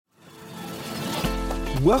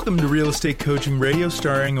Welcome to Real Estate Coaching Radio,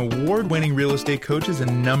 starring award-winning real estate coaches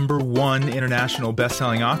and #1 international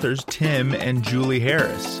best-selling authors, Tim and Julie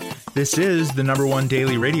Harris. This is the #1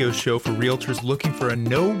 daily radio show for realtors looking for a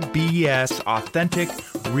no BS, authentic,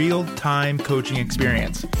 real-time coaching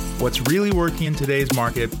experience. What's really working in today's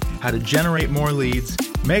market, how to generate more leads,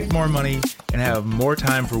 make more money, and have more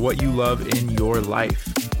time for what you love in your life.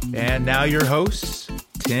 And now your hosts,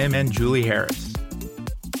 Tim and Julie Harris.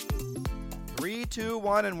 3, 2,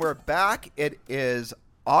 1, and we're back. It is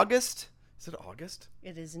August. Is it August?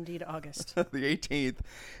 It is indeed August. The 18th.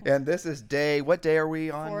 And this is what day are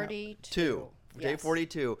we on? 42. Day Yes.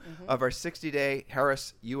 42 of our 60-day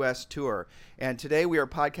Harris U.S. tour. And today we are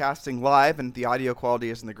podcasting live, and the audio quality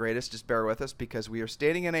isn't the greatest. Just bear with us because we are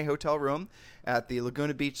standing in a hotel room at the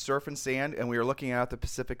Laguna Beach Surf and Sand, and we are looking out the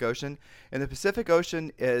Pacific Ocean. And the Pacific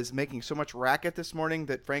Ocean is making so much racket this morning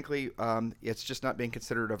that, frankly, it's just not being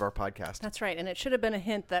considered of our podcast. That's right. And it should have been a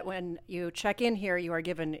hint that when you check in here, you are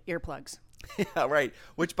given earplugs. Yeah, right.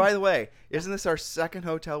 Which, by the way, isn't this our second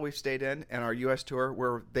hotel we've stayed in our U.S. tour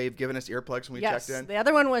where they've given us earplugs when we checked in? The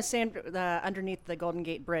other one was underneath the Golden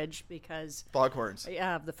Gate Bridge because... Foghorns.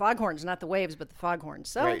 Yeah, the foghorns, not the waves, but the foghorns.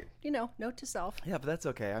 So, right. Note to self. Yeah, but that's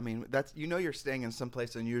okay. I mean, you're staying in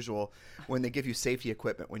someplace unusual when they give you safety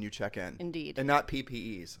equipment when you check in. Indeed. And not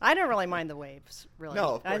PPEs. I don't really mind the waves, really.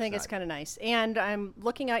 No, of course I think not. it's kind of nice. And I'm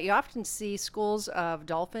looking out, you often see schools of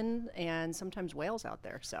dolphin and sometimes whales out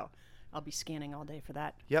there, so... I'll be scanning all day for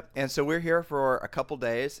that. Yep. And so we're here for a couple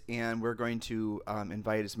days, and we're going to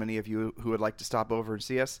invite as many of you who would like to stop over and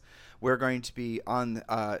see us. We're going to be on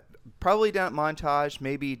probably down at Montage,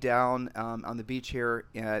 maybe down on the beach here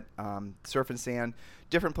at Surf and Sand,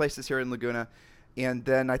 different places here in Laguna. And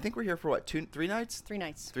then I think we're here for 3 nights? 3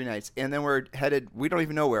 nights. 3 nights. And then we're headed, we don't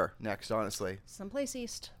even know where next, honestly. Someplace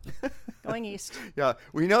east. Going east. Yeah.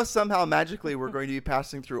 We know somehow magically we're going to be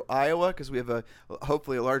passing through Iowa because we have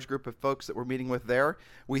hopefully a large group of folks that we're meeting with there.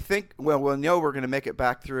 We think, we'll know we're going to make it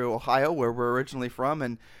back through Ohio where we're originally from.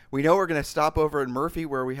 And we know we're going to stop over in Murphy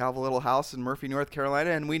where we have a little house in Murphy, North Carolina.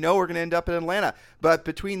 And we know we're going to end up in Atlanta. But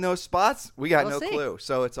between those spots, we got no clue.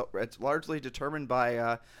 So it's largely determined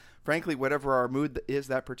by... frankly, whatever our mood is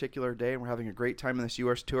that particular day, and we're having a great time in this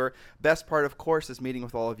U.S. tour. Best part, of course, is meeting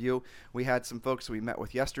with all of you. We had some folks we met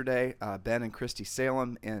with yesterday, Ben and Christy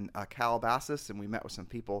Salem in Calabasas, and we met with some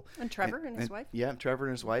people. And Trevor and his wife. Yeah, Trevor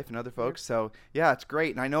and his wife and other folks. So, yeah, it's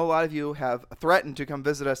great. And I know a lot of you have threatened to come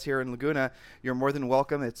visit us here in Laguna. You're more than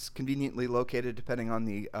welcome. It's conveniently located, depending on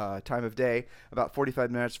the time of day, about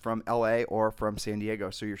 45 minutes from L.A. or from San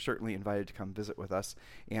Diego. So you're certainly invited to come visit with us.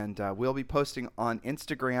 And we'll be posting on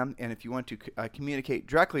Instagram. And if you want to communicate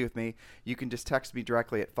directly with me, you can just text me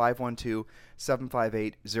directly at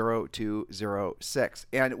 512-758-0206.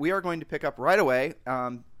 And we are going to pick up right away.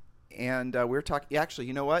 We're talking, actually,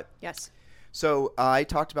 you know what? Yes. So I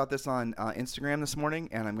talked about this on Instagram this morning,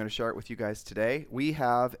 and I'm going to share it with you guys today. We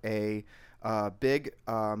have a big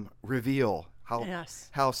reveal. How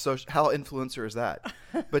influencer is that?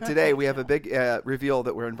 But today we have a big reveal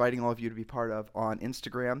that we're inviting all of you to be part of on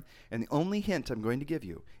Instagram. And the only hint I'm going to give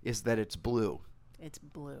you is that it's blue. It's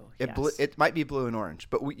blue. It might be blue and orange,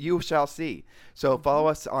 but you shall see. So follow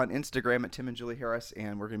us on Instagram at Tim and Julie Harris,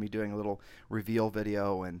 and we're going to be doing a little reveal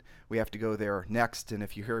video, and we have to go there next. And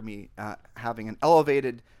if you hear me having an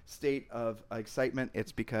elevated state of excitement,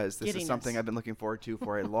 it's because this is something I've been looking forward to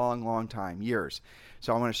for a long, long time, years.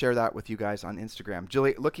 So I want to share that with you guys on Instagram.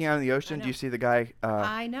 Julie, looking out in the ocean, do you see the guy?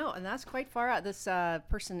 I know, and that's quite far out. This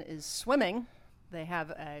person is swimming. They have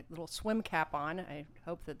a little swim cap on. I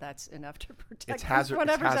hope that that's enough to protect it's hazard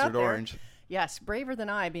orange. Yes, braver than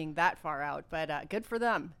I being that far out, but good for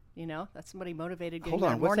them. That's somebody motivated getting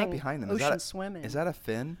Hold on, what's that morning behind them? ocean swimming. Is that a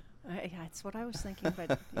fin? Yeah, that's what I was thinking.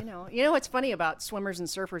 But what's funny about swimmers and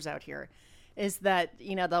surfers out here is that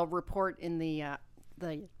they'll report in the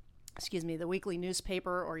weekly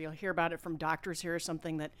newspaper, or you'll hear about it from doctors here or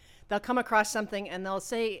something, that they'll come across something and they'll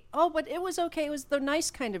say, oh, but it was okay. It was the nice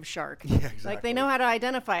kind of shark. Yeah, exactly. Like they know how to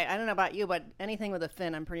identify it. I don't know about you, but anything with a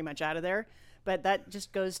fin, I'm pretty much out of there. But that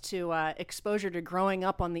just goes to exposure to growing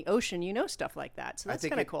up on the ocean. Stuff like that. So that's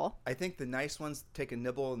kind of cool. I think the nice ones take a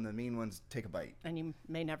nibble and the mean ones take a bite. And you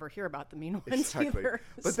may never hear about the mean ones either.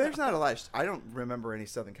 But there's not a lot. I don't remember any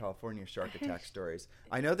Southern California shark attack stories.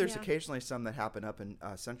 I know there's occasionally some that happen up in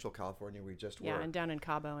Central California. We just were. Yeah, and down in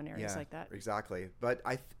Cabo and areas like that. Exactly. But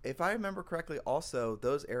if I remember correctly, also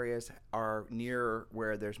those areas are near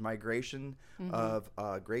where there's migration of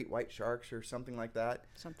great white sharks or something like that.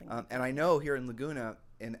 Something. And I know here in Laguna,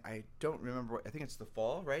 and I don't remember. I think it's the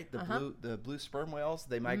fall, right? The blue sperm whales.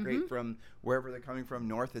 They migrate from wherever they're coming from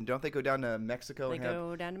north, and don't they go down to Mexico? They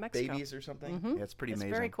go down to Mexico. Babies or something. Yeah, it's pretty amazing.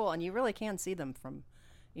 It's very cool, and you really can see them from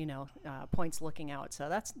points looking out. So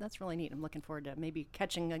that's really neat. I'm looking forward to maybe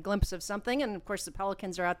catching a glimpse of something. And of course, the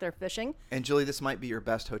pelicans are out there fishing. And Julie, this might be your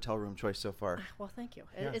best hotel room choice so far. Well, thank you.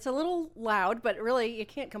 Yeah. It's a little loud, but really, you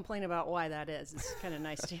can't complain about why that is. It's kind of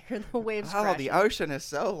nice to hear the waves crashing. The ocean is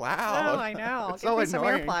so loud. Oh, I know. It's so annoying. Some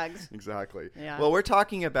earplugs. Exactly. Yeah. Well, we're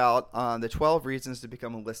talking about the 12 reasons to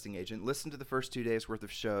become a listing agent. Listen to the first 2 days worth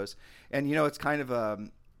of shows, and it's kind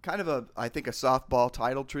of I think a softball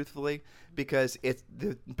title, truthfully, because it's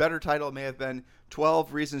the better title may have been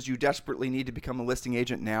 12 reasons you desperately need to become a listing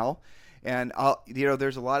agent now. And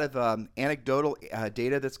there's a lot of anecdotal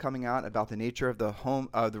data that's coming out about the nature of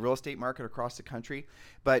the real estate market across the country.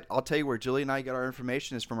 But I'll tell you where Julie and I get our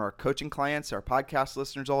information is from our coaching clients, our podcast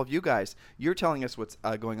listeners, all of you guys. You're telling us what's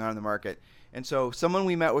going on in the market. And so someone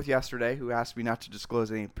we met with yesterday who asked me not to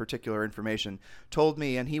disclose any particular information told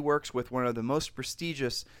me, and he works with one of the most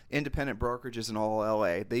prestigious independent brokerages in all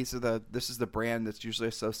LA. This is the brand that's usually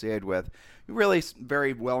associated with really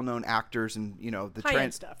very well-known actors and the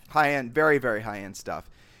high-end stuff. High-end, very, very high-end stuff.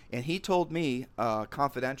 And he told me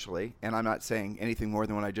confidentially, and I'm not saying anything more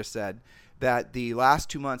than what I just said, that the last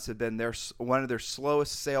 2 months have been one of their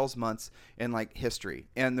slowest sales months in history.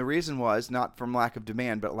 And the reason was not from lack of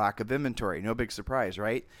demand, but lack of inventory. No big surprise,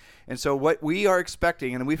 right? And so what we are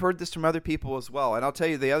expecting, and we've heard this from other people as well, and I'll tell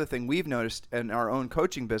you the other thing we've noticed in our own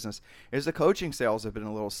coaching business is the coaching sales have been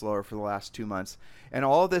a little slower for the last 2 months. And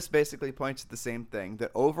all of this basically points to the same thing,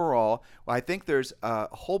 that overall, I think there's a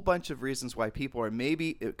whole bunch of reasons why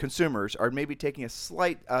consumers are maybe taking a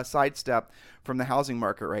slight sidestep from the housing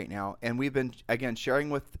market right now. And we've been, again, sharing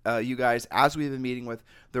with you guys as we've been meeting with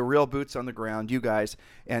the real boots on the ground, you guys,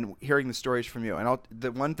 and hearing the stories from you. And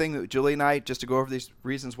the one thing that Julie and I, just to go over these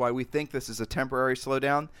reasons why we think this is a temporary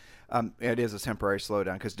slowdown, it is a temporary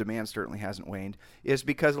slowdown because demand certainly hasn't waned, is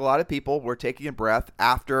because a lot of people were taking a breath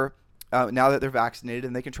after now that they're vaccinated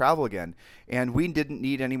and they can travel again. And we didn't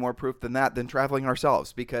need any more proof than traveling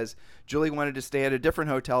ourselves, because Julie wanted to stay at a different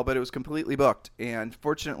hotel, but it was completely booked. And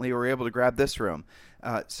fortunately, we were able to grab this room.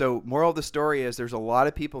 So moral of the story is there's a lot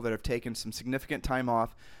of people that have taken some significant time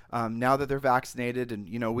off now that they're vaccinated. And,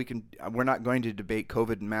 we're not going to debate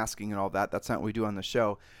COVID and masking and all that. That's not what we do on the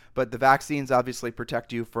show. But the vaccines obviously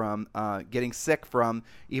protect you from getting sick from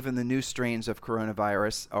even the new strains of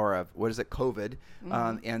coronavirus, or of, what is it, COVID.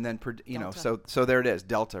 And then, so there it is,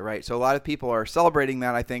 Delta, right? So a lot of people are celebrating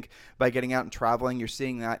that, I think, by getting out and traveling. You're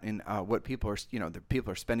seeing that in what people are,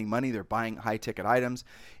 people are spending money. They're buying high ticket items.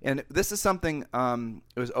 And this is something,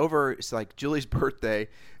 it's like Julie's birthday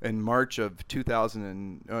in March of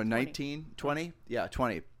 2019, 20? Yeah,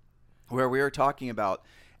 20, where we were talking about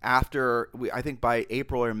I think by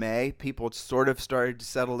April or May, people sort of started to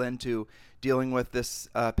settle into dealing with this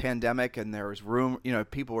pandemic, and there was room,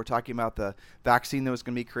 people were talking about the vaccine that was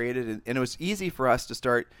going to be created, and it was easy for us to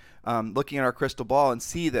start looking at our crystal ball and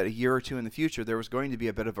see that a year or two in the future, there was going to be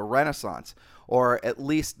a bit of a renaissance, or at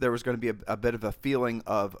least there was going to be a bit of a feeling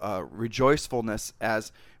of rejoicefulness,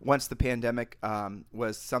 as once the pandemic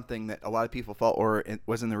was something that a lot of people felt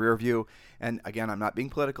was in the rear view. And again, I'm not being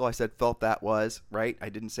political. I said felt that was, right? I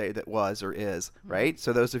didn't say that was or is, right?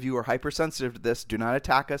 So those of you who are hypersensitive to this, do not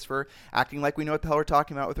attack us for acting like we know what the hell we're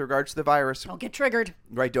talking about with regards to the virus. Don't get triggered.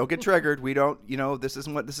 Right, don't get triggered. We don't, this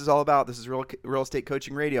isn't what this is all about. This is real estate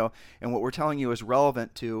coaching radio. And what we're telling you is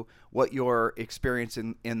relevant to what you're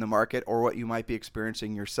experiencing in the market, or what you might be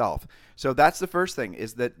experiencing yourself. So that's the first thing,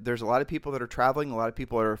 is that there's a lot of people that are traveling, a lot of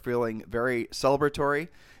people that are feeling very celebratory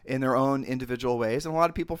in their own individual ways, and a lot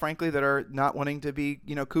of people, frankly, that are not wanting to be,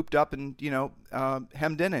 cooped up and,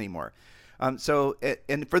 hemmed in anymore. And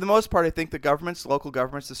for the most part, I think the local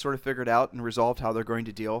governments have sort of figured out and resolved how they're going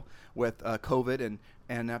to deal with COVID,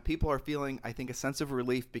 and people are feeling, I think, a sense of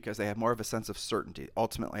relief because they have more of a sense of certainty.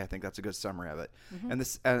 Ultimately, I think that's a good summary of it. And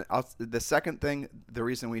the second thing, the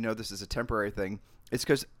reason we know this is a temporary thing, is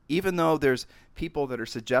because even though there's people that are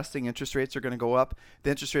suggesting interest rates are going to go up, the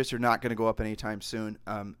interest rates are not going to go up anytime soon.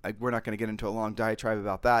 We're not going to get into a long diatribe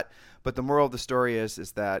about that. But the moral of the story is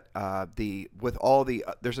that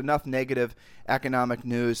there's enough negative economic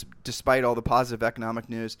news, despite all the positive economic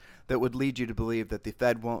news, that would lead you to believe that the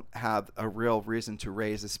Fed won't have a real reason to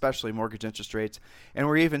raise, especially mortgage interest rates. And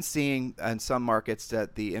we're even seeing in some markets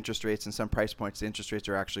that the interest rates and some price points, the interest rates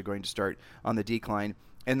are actually going to start on the decline.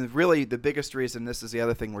 And really, the biggest reason, this is the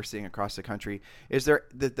other thing we're seeing across the country, is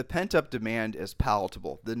the pent-up demand is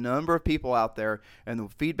palatable. The number of people out there and the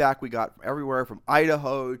feedback we got everywhere from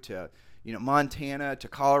Idaho to Montana to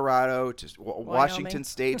Colorado to Washington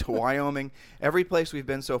State to Wyoming, every place we've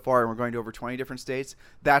been so far, and we're going to over 20 different states,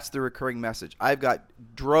 that's the recurring message. I've got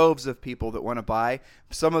droves of people that want to buy.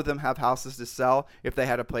 Some of them have houses to sell if they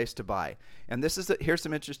had a place to buy. And here's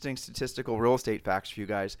some interesting statistical real estate facts for you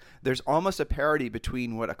guys. There's almost a parity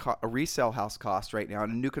between what a resale house costs right now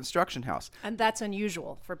and a new construction house. And that's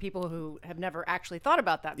unusual for people who have never actually thought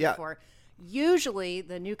about that before. Usually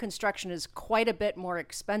the new construction is quite a bit more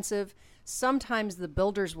expensive. Sometimes the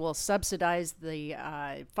builders will subsidize the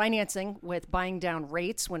financing with buying down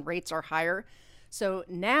rates when rates are higher. So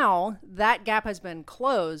now that gap has been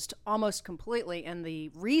closed almost completely, and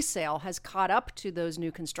the resale has caught up to those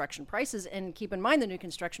new construction prices. And keep in mind, the new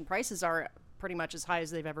construction prices are pretty much as high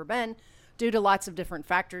as they've ever been due to lots of different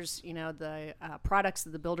factors, the products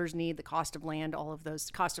that the builders need, the cost of land, all of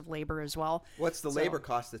those, cost of labor as well. What's the labor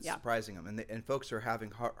cost that's surprising them? And folks are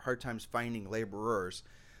having hard times finding laborers.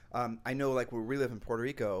 I know, like where we live in Puerto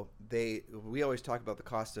Rico, we always talk about the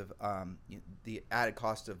cost of the added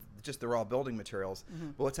cost of just the raw building materials.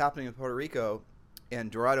 Mm-hmm. But what's happening in Puerto Rico, and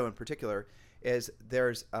Dorado in particular, is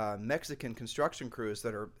there's Mexican construction crews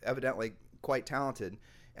that are evidently quite talented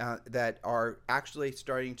that are actually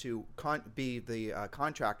starting to be the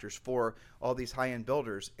contractors for all these high-end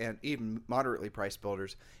builders and even moderately priced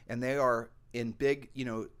builders, and they are in big,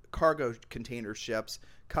 cargo container ships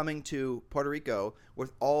coming to Puerto Rico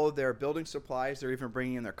with all of their building supplies. They're even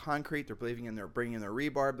bringing in their concrete. They're bringing in their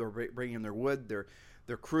rebar. They're bringing in their wood.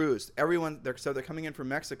 Their crews. So they're coming in from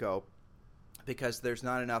Mexico because there's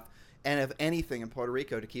not enough and of anything in Puerto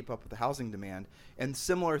Rico to keep up with the housing demand. And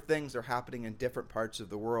similar things are happening in different parts of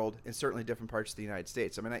the world, and certainly different parts of the United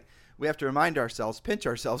States. I mean, we have to remind ourselves, pinch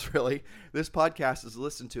ourselves really, this podcast is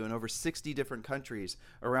listened to in over 60 different countries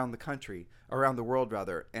around the world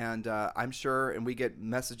rather. And I'm sure, and we get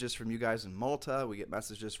messages from you guys in Malta, we get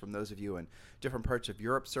messages from those of you in different parts of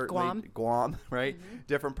Europe, certainly. Guam, right? Mm-hmm.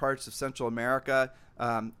 Different parts of Central America.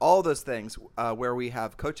 All those things where we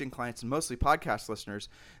have coaching clients and mostly podcast listeners,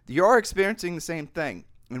 you're experiencing the same thing.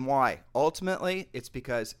 And why? Ultimately, it's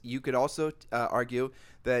because you could also argue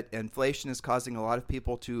that inflation is causing a lot of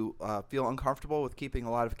people to feel uncomfortable with keeping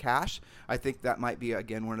a lot of cash. I think that might be,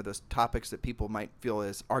 again, one of those topics that people might feel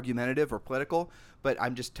is argumentative or political. But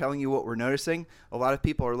I'm just telling you what we're noticing. A lot of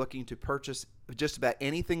people are looking to purchase just about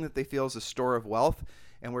anything that they feel is a store of wealth.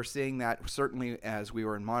 And we're seeing that certainly as we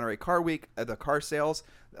were in Monterey Car Week, the car sales,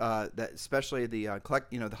 that especially the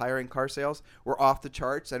the higher end car sales, were off the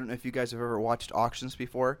charts. I don't know if you guys have ever watched auctions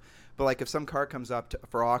before, but like if some car comes up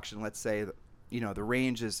for auction, let's say, the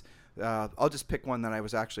range is, I'll just pick one that I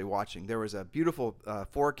was actually watching. There was a beautiful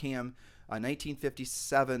 4-cam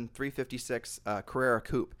 1957 356 Carrera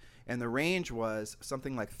Coupe. And the range was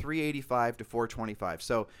something like $385 to $425.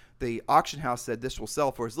 So the auction house said this will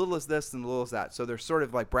sell for as little as this and as little as that. So they're sort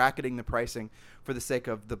of like bracketing the pricing for the sake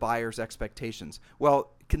of the buyer's expectations.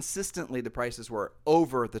 Well, consistently the prices were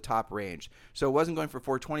over the top range. So it wasn't going for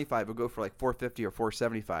 $425. It would go for like $450 or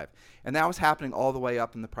 $475. And that was happening all the way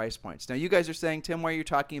up in the price points. Now you guys are saying, Tim, why are you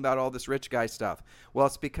talking about all this rich guy stuff? Well,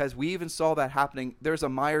 it's because we even saw that happening. There's a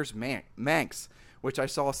Myers Manx, which I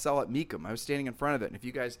saw sell at Meekum. I was standing in front of it. And if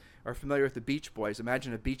you guys are familiar with the Beach Boys,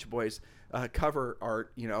 imagine a Beach Boys cover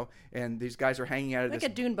art, and these guys are hanging out of like a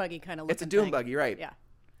dune buggy kind of looking It's a dune buggy, right. Yeah.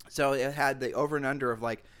 So it had the over and under of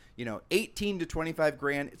like, 18 to 25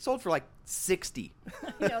 grand. It sold for like 60.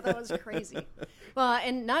 That was crazy. Well,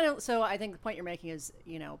 and so I think the point you're making is,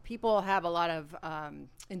 people have a lot of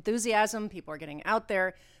enthusiasm. People are getting out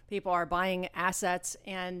there. People are buying assets.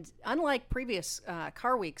 And unlike previous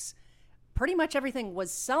car weeks, pretty much everything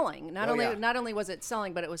was selling. Not only was it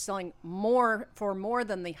selling, but it was selling more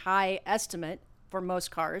than the high estimate for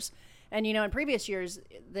most cars. And in previous years,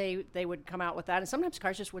 they would come out with that, and sometimes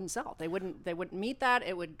cars just wouldn't sell. They wouldn't meet that.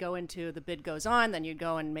 It would go into the bid goes on. Then you'd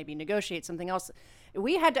go and maybe negotiate something else.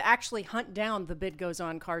 We had to actually hunt down the bid goes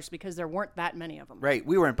on cars because there weren't that many of them. Right.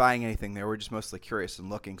 We weren't buying anything there. We were just mostly curious and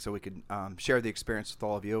looking so we could share the experience with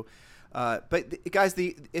all of you. But guys,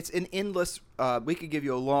 it's an endless. We could give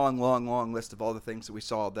you a long list of all the things that we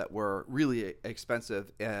saw that were really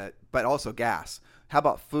expensive, but also gas. How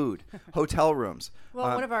about food, hotel rooms? Well,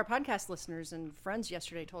 one of our podcast listeners and friends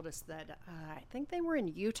yesterday told us that I think they were in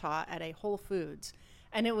Utah at a Whole Foods,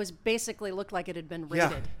 and it was basically looked like it had been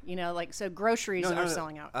raided. Yeah. So groceries are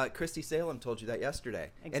selling out. Christy Salem told you that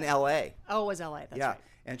yesterday. Exactly. In L.A. Oh, it was L.A. That's right.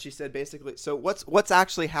 And she said basically, so what's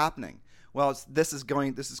actually happening? Well, this is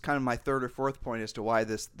kind of my third or fourth point as to why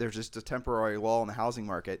there's just a temporary lull in the housing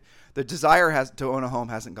market. The desire to own a home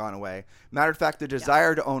hasn't gone away. Matter of fact, the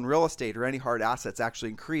desire to own real estate or any hard assets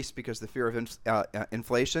actually increased because of the fear of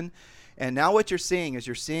inflation. And now what you're seeing is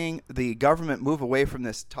the government move away from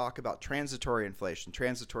this talk about transitory inflation,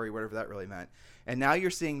 whatever that really meant. And now you're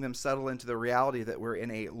seeing them settle into the reality that we're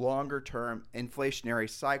in a longer-term inflationary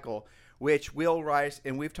cycle, which will rise.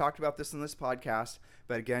 And we've talked about this in this podcast,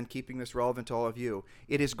 but again, keeping this relevant to all of you,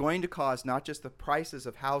 it is going to cause not just the prices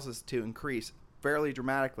of houses to increase fairly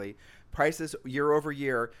dramatically. Prices year over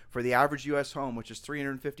year for the average U.S. home, which is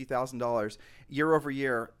 $350,000 year over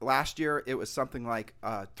year. Last year, it was something like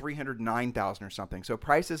 $309,000 or something. So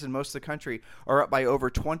prices in most of the country are up by over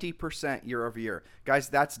 20% year over year. Guys,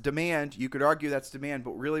 that's demand. You could argue that's demand,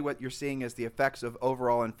 but really what you're seeing is the effects of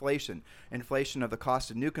overall inflation. Inflation of the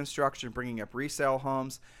cost of new construction, bringing up resale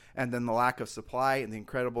homes, and then the lack of supply and the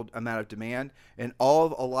incredible amount of demand. And a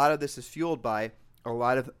lot of this is fueled by a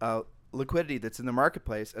lot of liquidity that's in the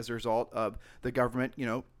marketplace as a result of the government,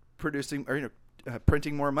 producing or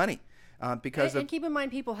printing more money. And keep in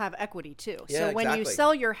mind, people have equity too. Yeah, so when you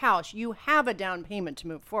sell your house, you have a down payment to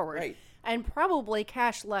move forward, right, and probably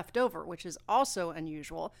cash left over, which is also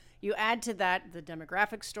unusual. You add to that the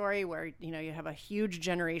demographic story where, you have a huge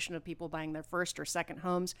generation of people buying their first or second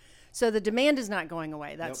homes. So the demand is not going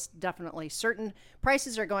away. That's definitely certain.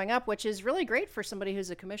 Prices are going up, which is really great for somebody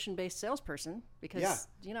who's a commission-based salesperson because,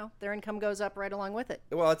 their income goes up right along with it.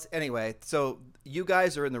 Well, anyway, so you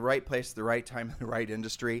guys are in the right place at the right time in the right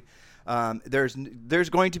industry. There's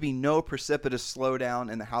going to be no precipitous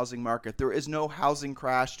slowdown in the housing market. There is no housing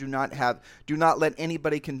crash. Do not let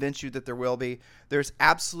anybody convince you that there will be. There's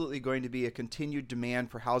absolutely going to be a continued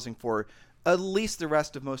demand for housing for at least the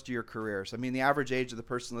rest of most of your careers. I mean, the average age of the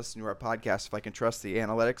person listening to our podcast, if I can trust the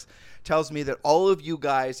analytics, tells me that all of you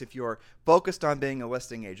guys, if you're focused on being a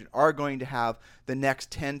listing agent, are going to have the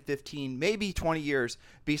next 10, 15, maybe 20 years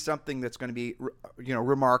be something that's going to be,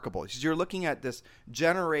 remarkable. Because you're looking at this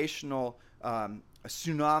generational a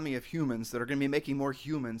tsunami of humans that are going to be making more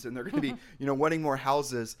humans, and they're going to be, wanting more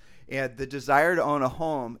houses. And the desire to own a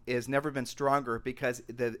home has never been stronger because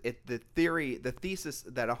the thesis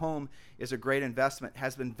that a home is a great investment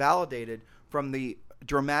has been validated from the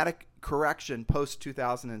dramatic correction post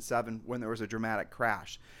 2007 when there was a dramatic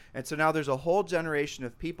crash. And so now there's a whole generation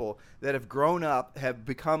of people that have grown up, have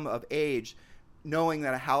become of age, knowing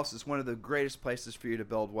that a house is one of the greatest places for you to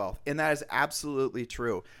build wealth. And that is absolutely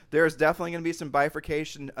true. There's definitely going to be some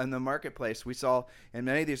bifurcation in the marketplace. We saw in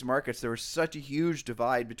many of these markets, there was such a huge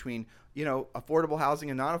divide between, affordable housing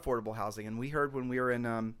and non-affordable housing. And we heard when we were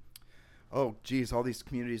in, all these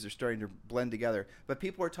communities are starting to blend together. But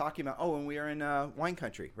people are talking about, when we are in wine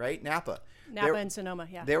country, right? Napa and Sonoma,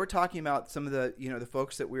 yeah. They were talking about some of the, the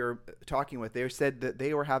folks that we were talking with. They said that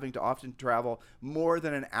they were having to often travel more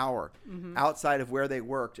than an hour outside of where they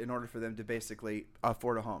worked in order for them to basically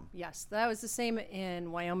afford a home. Yes, that was the same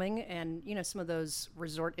in Wyoming and, some of those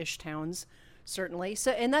resort-ish towns. Certainly.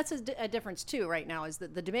 So, and that's a difference too right now is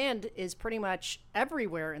that the demand is pretty much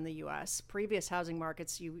everywhere in the U.S. Previous housing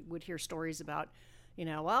markets, you would hear stories about,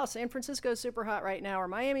 San Francisco's super hot right now, or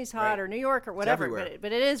Miami's hot, or New York, or whatever.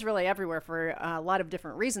 But it is really everywhere for a lot of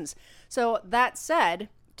different reasons. So that said,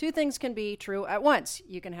 two things can be true at once.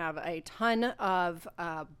 You can have a ton of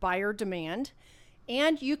buyer demand,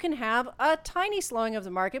 and you can have a tiny slowing of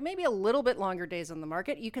the market, maybe a little bit longer days on the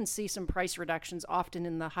market. You can see some price reductions. Often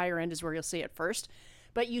in the higher end is where you'll see it first.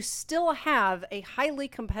 But you still have a highly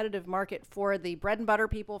competitive market for the bread and butter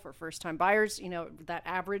people, for first-time buyers. That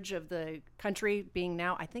average of the country being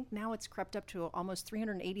I think now it's crept up to almost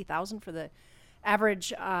 $380,000 for the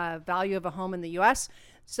average value of a home in the U.S.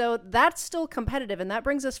 So that's still competitive. And that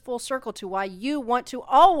brings us full circle to why you want to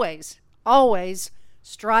always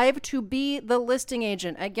strive to be the listing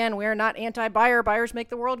agent. Again, we are not anti-buyer. Buyers make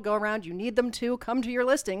the world go around. You need them to come to your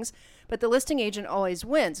listings, but the listing agent always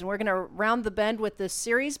wins. And we're going to round the bend with this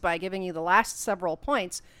series by giving you the last several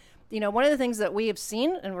points. One of the things that we have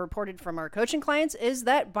seen and reported from our coaching clients is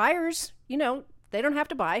that buyers, they don't have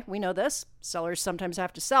to buy. We know this. Sellers sometimes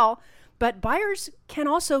have to sell. But buyers can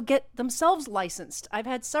also get themselves licensed. I've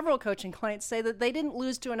had several coaching clients say that they didn't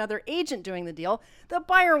lose to another agent doing the deal. The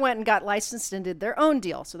buyer went and got licensed and did their own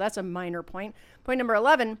deal. So that's a minor point. Point number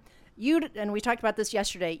 11, and we talked about this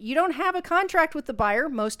yesterday, you don't have a contract with the buyer,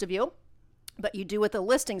 most of you, but you do with the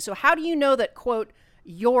listing. So how do you know that, quote,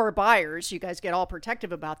 your buyers, you guys get all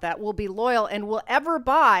protective about that, will be loyal and will ever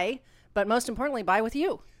buy, but most importantly, buy with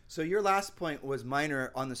you? So your last point was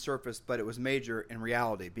minor on the surface, but it was major in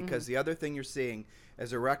reality because the other thing you're seeing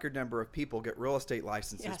as a record number of people get real estate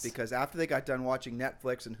licenses. Yes. Because after they got done watching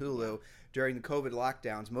Netflix and Hulu during the COVID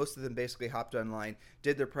lockdowns, most of them basically hopped online,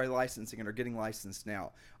 did their pre-licensing, and are getting licensed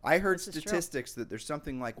now. I heard statistics that there's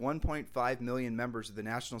something like 1.5 million members of the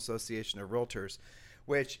National Association of Realtors,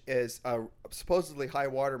 which is a supposedly high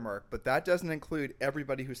watermark, but that doesn't include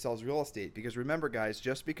everybody who sells real estate. Because remember, guys,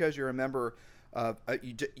 just because you're a member of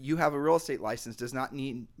you have a real estate license does not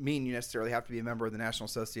mean you necessarily have to be a member of the National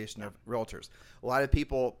Association of Realtors. A lot of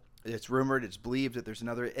people, it's rumored, it's believed that there's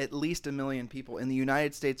at least 1 million people in the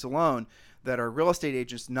United States alone that are real estate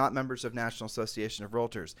agents, not members of National Association of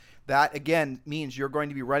Realtors. That, again, means you're going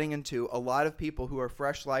to be running into a lot of people who are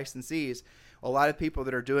fresh licensees, a lot of people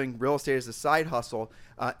that are doing real estate as a side hustle.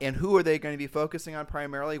 And who are they going to be focusing on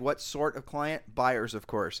primarily? What sort of client? Buyers, of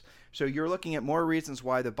course. So you're looking at more reasons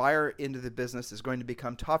why the buyer into the business is going to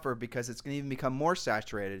become tougher, because it's going to even become more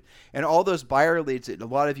saturated. And all those buyer leads that a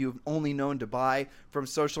lot of you have only known to buy from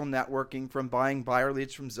social networking, from buying buyer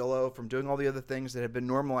leads from Zillow, from doing all the other things that have been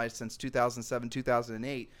normalized since 2007,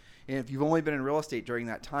 2008. And if you've only been in real estate during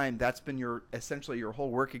that time, that's been essentially your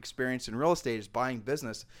whole work experience in real estate, is buying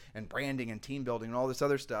business and branding and team building and all this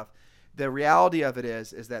other stuff. The reality of it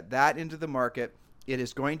is that into the market,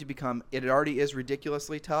 it already is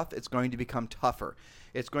ridiculously tough. It's going to become tougher.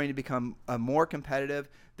 It's going to become more competitive.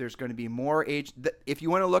 There's going to be more if you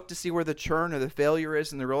want to look to see where the churn or the failure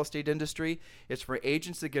is in the real estate industry, it's for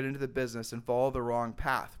agents that get into the business and follow the wrong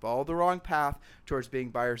path. Follow the wrong path towards being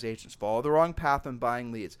buyer's agents. Follow the wrong path on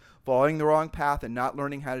buying leads. Following the wrong path and not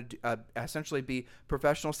learning how to essentially be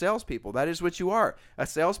professional salespeople. That is what you are. A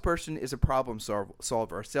salesperson is a problem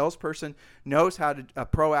solver. A salesperson knows how to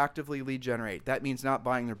proactively lead generate. That means not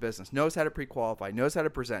buying their business. Knows how to pre-qualify. Knows how to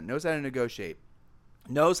present. Knows how to negotiate.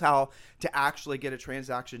 Knows how to actually get a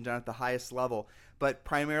transaction done at the highest level, but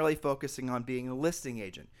primarily focusing on being a listing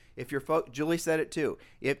agent. If you're Julie said it too.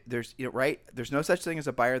 If there's there's no such thing as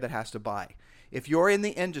a buyer that has to buy. If you're in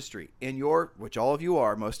the industry which all of you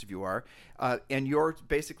are, most of you are, and you're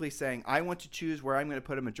basically saying, I want to choose where I'm going to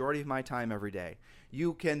put a majority of my time every day,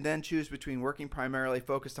 you can then choose between working primarily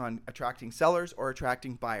focused on attracting sellers or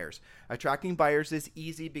attracting buyers. Attracting buyers is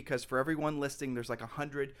easy because for every one listing, there's like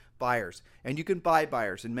 100 buyers. And you can buy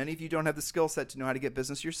buyers. And many of you don't have the skill set to know how to get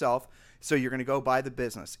business yourself. So you're going to go buy the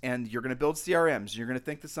business. And you're going to build CRMs. You're going to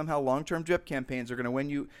think that somehow long-term drip campaigns are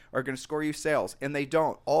going to score you sales. And they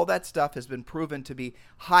don't. All that stuff has been proven to be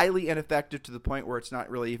highly ineffective to the point where it's not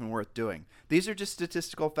really even worth doing. These are just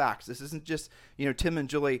statistical facts. This isn't just, Tim and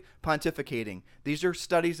Julie pontificating. These are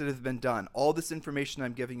studies that have been done. All this information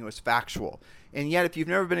I'm giving you is factual. And yet, if you've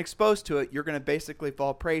never been exposed to it, you're going to basically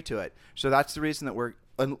fall prey to it. So that's the reason that we're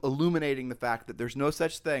illuminating the fact that there's no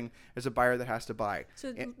such thing as a buyer that has to buy.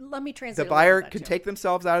 So let me translate. The buyer can take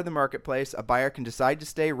themselves out of the marketplace. A buyer can decide to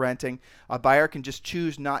stay renting. A buyer can just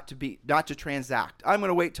choose not to transact. I'm going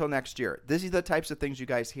to wait till next year. These are the types of things you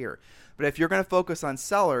guys hear. But if you're going to focus on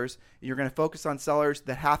sellers, you're going to focus on sellers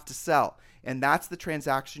that have to sell. And that's the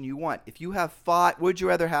transaction you want. If you have would you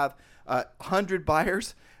rather have 100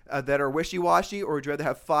 buyers that are wishy-washy, or would you rather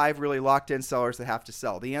have 5 really locked-in sellers that have to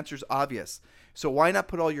sell? The answer is obvious. So why not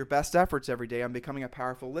put all your best efforts every day on becoming a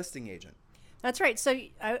powerful listing agent? That's right. So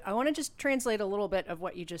I want to just translate a little bit of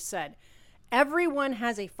what you just said. Everyone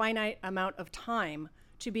has a finite amount of time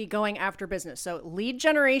to be going after business. So lead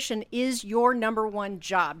generation is your number one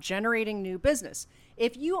job, generating new business.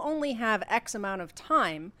 If you only have X amount of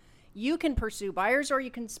time, you can pursue buyers or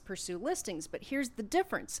you can pursue listings. But here's the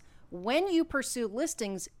difference. When you pursue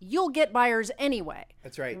listings, you'll get buyers anyway.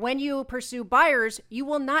 That's right. When you pursue buyers, you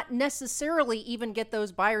will not necessarily even get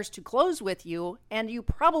those buyers to close with you, and you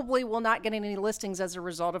probably will not get any listings as a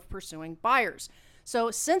result of pursuing buyers.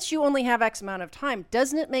 So since you only have X amount of time,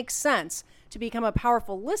 doesn't it make sense to become a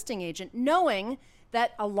powerful listing agent, knowing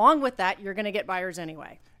that along with that, you're going to get buyers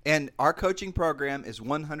anyway? And our coaching program is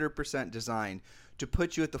 100% designed to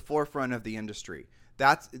put you at the forefront of the industry.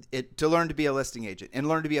 That's it, to learn to be a listing agent and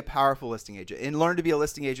learn to be a powerful listing agent and learn to be a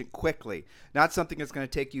listing agent quickly, not something that's going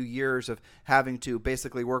to take you years of having to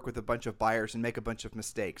basically work with a bunch of buyers and make a bunch of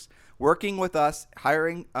mistakes. Working with us,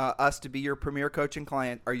 hiring us to be your premier coaching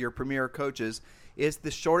client or your premier coaches is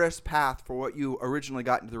the shortest path for what you originally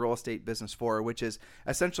got into the real estate business for, which is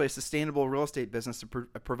essentially a sustainable real estate business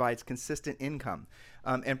that provides consistent income.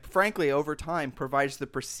 And frankly, over time, provides the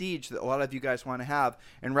prestige that a lot of you guys want to have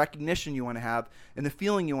and recognition you want to have and the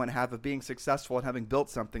feeling you want to have of being successful and having built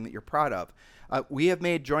something that you're proud of. We have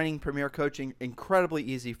made joining Premier Coaching incredibly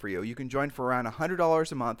easy for you. You can join for around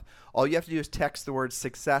 $100 a month. All you have to do is text the word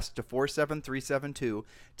success to 47372.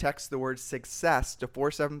 Text the word success to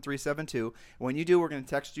 47372. When you you do, we're going to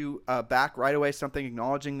text you back right away something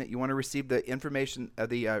acknowledging that you want to receive the information,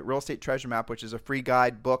 the Real Estate Treasure Map, which is a free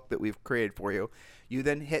guide book that we've created for you. You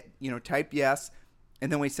then hit, type yes,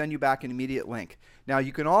 and then we send you back an immediate link. Now,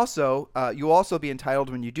 you can also, you'll also be entitled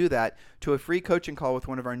when you do that to a free coaching call with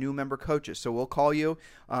one of our new member coaches. So we'll call you,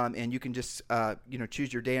 and you can just,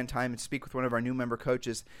 choose your day and time and speak with one of our new member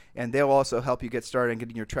coaches, and they'll also help you get started on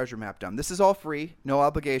getting your treasure map done. This is all free, no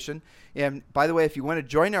obligation. And by the way, if you want to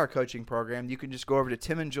join our coaching program, you can just go over to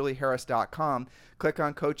timandjulieharris.com, click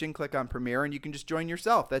on coaching, click on Premier, and you can just join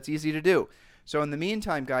yourself. That's easy to do. So in the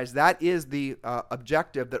meantime, guys, that is the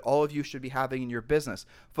objective that all of you should be having in your business.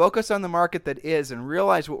 Focus on the market that is, and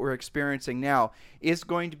realize what we're experiencing now is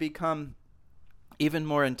going to become even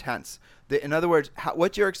more intense. In other words,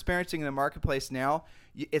 what you're experiencing in the marketplace now,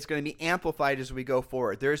 it's going to be amplified as we go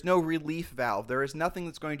forward. There is no relief valve. There is nothing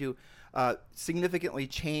that's going to significantly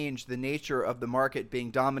change the nature of the market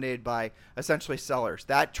being dominated by essentially sellers.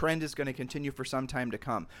 That trend is going to continue for some time to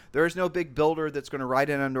come. There is no big builder that's going to ride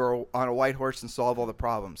in on a white horse and solve all the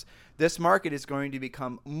problems. This market is going to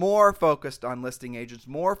become more focused on listing agents,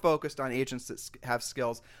 more focused on agents that have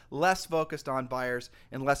skills, less focused on buyers,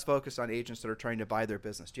 and less focused on agents that are trying to buy their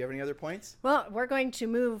business. Do you have any other points? Well, we're going to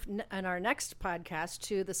move in our next podcast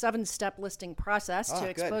to the 7-step listing process to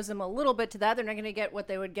expose them a little bit to that. They're not going to get what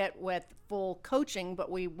they would get with full coaching, but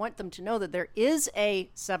we want them to know that there is a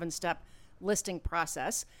 7-step listing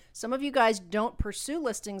process. Some of you guys don't pursue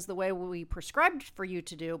listings the way we prescribed for you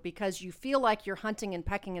to do because you feel like you're hunting and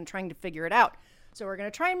pecking and trying to figure it out. So we're going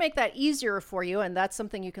to try and make that easier for you, and that's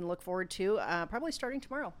something you can look forward to probably starting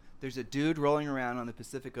tomorrow. There's a dude rolling around on the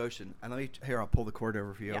Pacific Ocean. And I'll pull the cord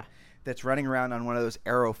over for you. Yeah. That's running around on one of those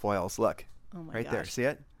aerofoils. Look, right there. See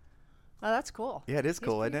it? Oh, that's cool. Yeah, it is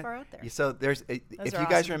cool, isn't it? Far out there. So if you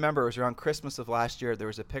guys remember, it was around Christmas of last year. There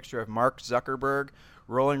was a picture of Mark Zuckerberg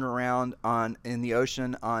rolling around in the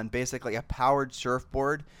ocean on basically a powered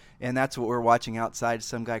surfboard, and that's what we're watching outside.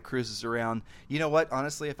 Some guy cruises around. You know what?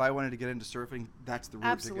 Honestly, if I wanted to get into surfing, that's the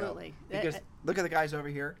route to go. Because look at the guys over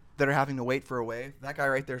here that are having to wait for a wave. That guy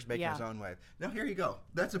right there is making his own wave. Now, here you go.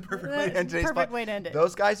 That's a perfect way to end today's Perfect way to end it.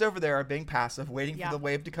 Those guys over there are being passive, waiting for the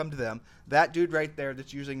wave to come to them. That dude right there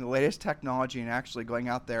that's using the latest technology and actually going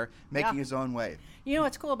out there making his own wave. You know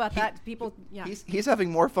what's cool about that? People, he's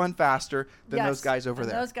having more fun faster than those guys over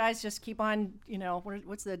there. Those guys just keep on,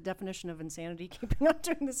 what's the definition of insanity? Keeping on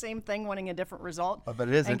doing the same thing, wanting a different result. But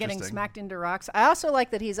it is and interesting. Getting smacked into rocks. I also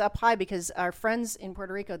like that he's up high because our friends in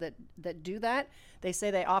Puerto Rico that do that, they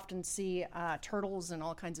say they often see turtles and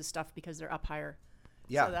all kinds of stuff because they're up higher.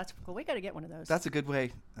 Yeah. So that's cool. We got to get one of those. That's a good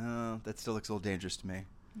way. That still looks a little dangerous to me.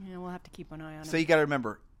 Yeah, we'll have to keep an eye on it. So you got to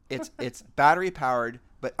remember, it's battery powered,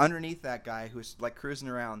 but underneath that guy who's like cruising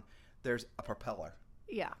around, there's a propeller.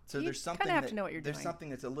 Yeah. So there's something kind of have to know what you're doing. There's something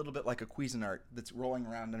that's a little bit like a Cuisinart that's rolling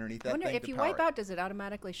around underneath that I wonder thing if you wipe out, does it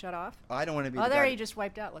automatically shut off? I don't want to be. Oh, there he just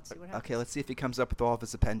wiped out. Let's see what happens. Okay, let's see if he comes up with all of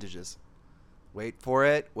his appendages. Wait for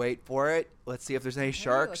it. Let's see if there's any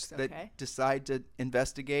sharks that decide to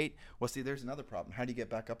investigate. Well, see, there's another problem. How do you get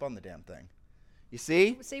back up on the damn thing? You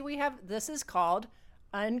see? See, this is called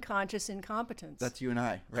unconscious incompetence. That's you and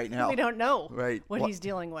I right now. We don't know what he's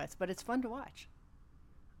dealing with, but it's fun to watch.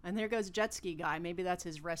 And there goes jet ski guy. Maybe that's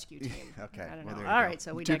his rescue team. Okay. I don't know. All right,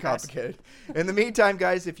 so we Too digress. complicated. In the meantime,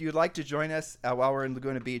 guys, if you'd like to join us while we're in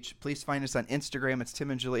Laguna Beach, please find us on Instagram. It's Tim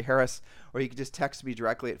and Julie Harris, or you can just text me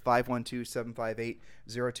directly at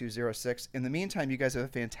 512-758-0206. In the meantime, you guys have a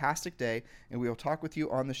fantastic day, and we will talk with you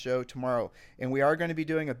on the show tomorrow. And we are going to be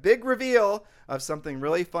doing a big reveal of something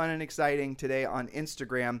really fun and exciting today on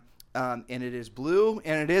Instagram, and it is blue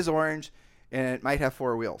and it is orange. And it might have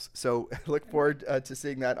 4 wheels. So look forward to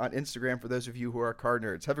seeing that on Instagram for those of you who are car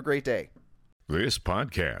nerds. Have a great day. This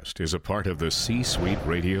podcast is a part of the C-Suite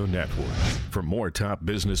Radio Network. For more top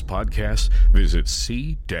business podcasts, visit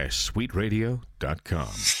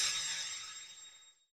c-suiteradio.com.